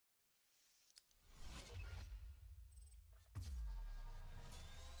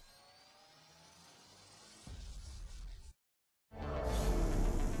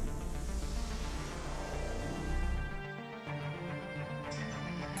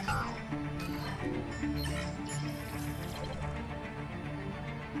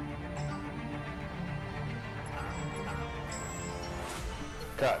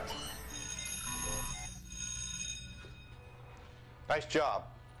Cut. Nice job.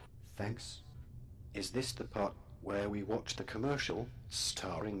 Thanks. Is this the part where we watch the commercial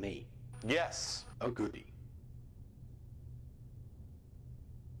starring me? Yes. Oh goody.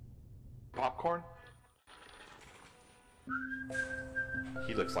 Popcorn?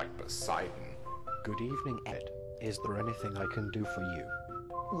 He looks like Poseidon. Good evening, Ed. Is there anything I can do for you?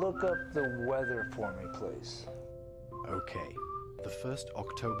 Look up the weather for me, please. Okay. The first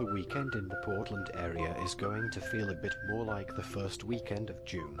October weekend in the Portland area is going to feel a bit more like the first weekend of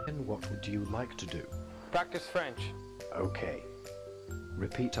June. And what would you like to do? Practice French. Okay.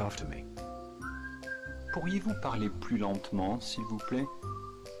 Repeat after me. Pourriez-vous parler plus lentement, s'il vous plaît?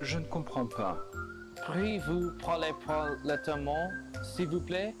 Je ne comprends pas. Pourriez-vous parler plus lentement, s'il vous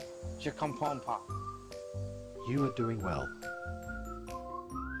plaît? Je comprends pas. You are doing well.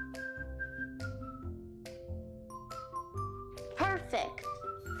 Perfect.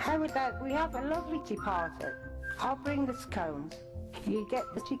 How about we have a lovely tea party? I'll bring the scones. You get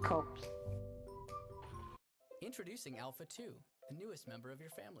the teacups. Introducing Alpha 2, the newest member of your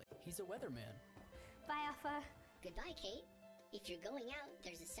family. He's a weatherman. Bye, Alpha. Goodbye, Kate. If you're going out,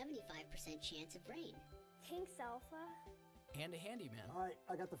 there's a 75% chance of rain. Thanks, Alpha. And a handyman. All right,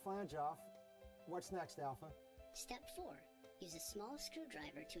 I got the flange off. What's next, Alpha? Step 4. Use a small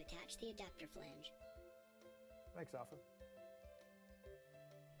screwdriver to attach the adapter flange. Thanks, Alpha.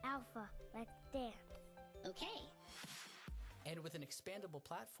 Alpha, let's dance. Okay. And with an expandable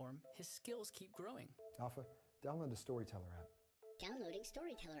platform, his skills keep growing. Alpha, download the Storyteller app. Downloading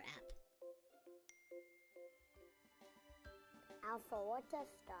Storyteller app. Alpha, what's a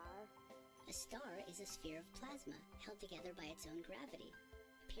star? A star is a sphere of plasma held together by its own gravity,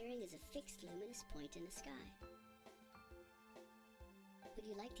 appearing as a fixed luminous point in the sky. Would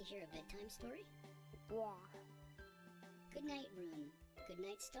you like to hear a bedtime story? Yeah. Good night, room. Good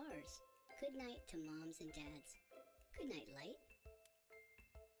night, stars. Good night to moms and dads. Good night, light.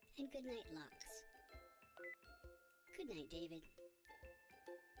 And good night, locks. Good night, David.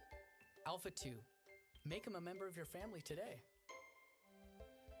 Alpha 2. Make him a member of your family today.